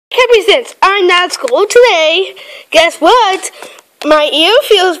presents I'm not at school today. Guess what? My ear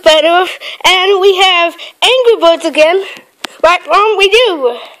feels better, and we have Angry Birds again. Right, Mom? We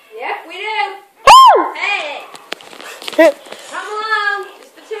do. Yep, we do. Woo! Hey! Come along.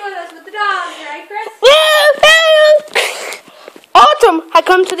 Just the two of us with the dogs, right, Chris? Autumn had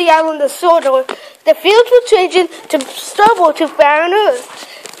come to the island of Sodor. The fields were changing to stubble to barren earth,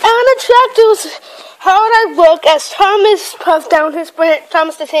 and the tractors hard at work as Thomas puffed down his branch.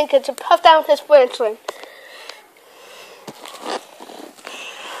 Thomas the Tank to puff down his branch line.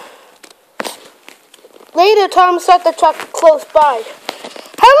 Later, Thomas saw the tractor close by.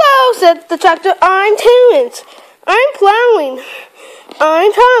 "Hello," said the tractor. "I'm Terence. I'm plowing.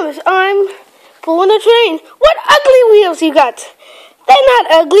 I'm Thomas. I'm pulling a train. What ugly wheels you got?" "They're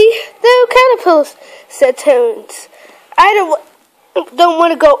not ugly. They're caterpillars," said Terence. "I don't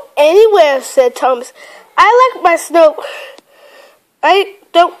want to go anywhere," said Thomas. "I like my snow." "I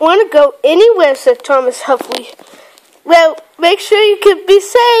don't want to go anywhere," said Thomas huffily. "Well, make sure you can be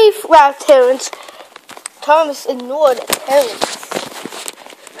safe," laughed Terence. Thomas ignored Terence.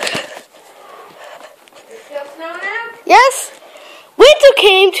 Yes. Winter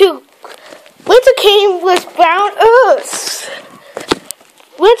came with brown earth.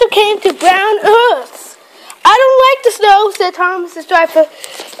 Winter came to brown earth. "I don't like the snow," said Thomas's driver.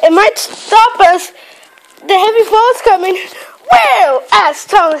 "It might stop us. The heavy fall's coming." "Where?" asked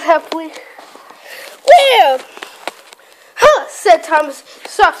Thomas happily. "Where?" "Huh," said Thomas.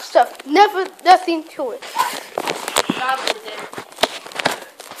 "Soft stuff. Nothing to it."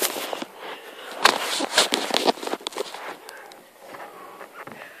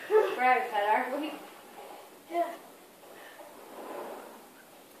 Yeah.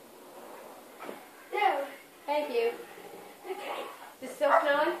 There. Thank you. Okay. Is it still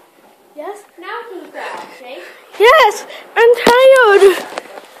snowing? Yes? Now to the crowd, okay? Yes, I'm tired.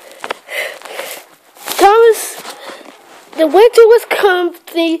 Thomas, the winter was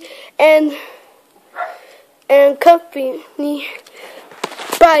comfy and company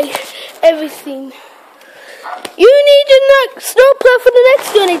by everything. "You need your snowplow for the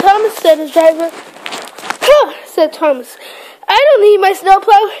next journey," Thomas said his driver. "Huh," said Thomas. "I don't need my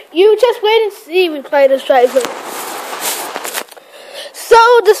snowplow. You just wait and see," replied his driver. So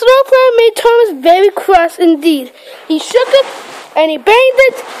the snowplow made Thomas very cross indeed. He shook it and he banged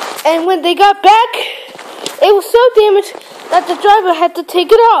it, and when they got back, it was so damaged that the driver had to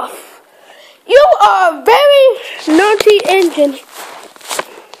take it off. "You are a very naughty engine.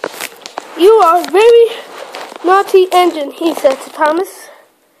 You are a very naughty engine," he said to Thomas.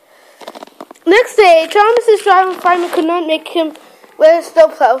 Next day, Thomas's driver fireman could not make him wear a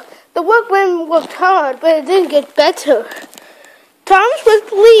snowplow. The workmen worked hard, but it didn't get better. Thomas was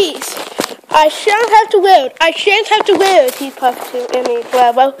pleased. "I shan't have to wear it. I shan't have to wear it," he puffed to Emmy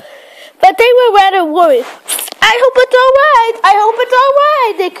Bravo. But they were rather worried. "I hope it's all right. I hope it's all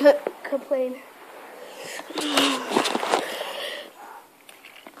right," they complained.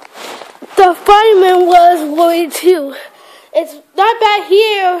 The fireman was worried too. "It's not bad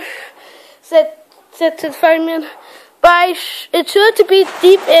here," said the fireman, "but it's sure to be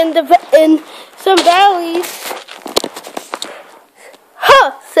deep in some valleys."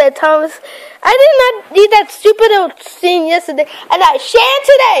 "Huh," said Thomas. "I did not need that stupid old scene yesterday, and I shan't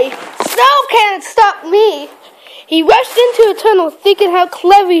today. Snow can't stop me." He rushed into a tunnel, thinking how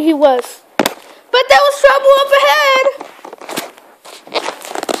clever he was. But there was trouble up ahead.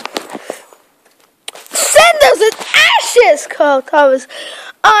 "Cinders and ashes!" called Thomas.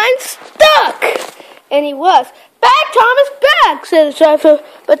 "I'm stuck!" And he was. "Back, Thomas, back!" said the driver.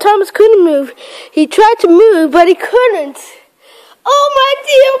 But Thomas couldn't move. He tried to move, but he couldn't. "Oh, my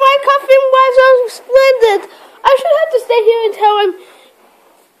dear, my coffin was so splendid. I should have to stay here until I'm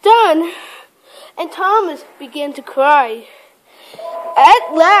done." And Thomas began to cry. At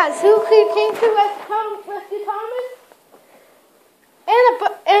last, who came to rescue Thomas? And who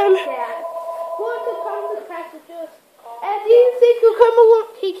went to Thomas' passengers? And do you think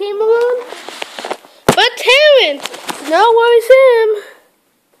he came along? But Terence! No worries him.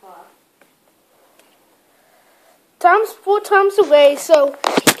 Thomas pulled Thomas away so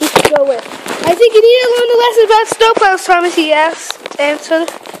he could go with. "I think you need to learn the lesson about snowplows, Thomas," he answered.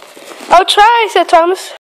 "I'll try," said Thomas.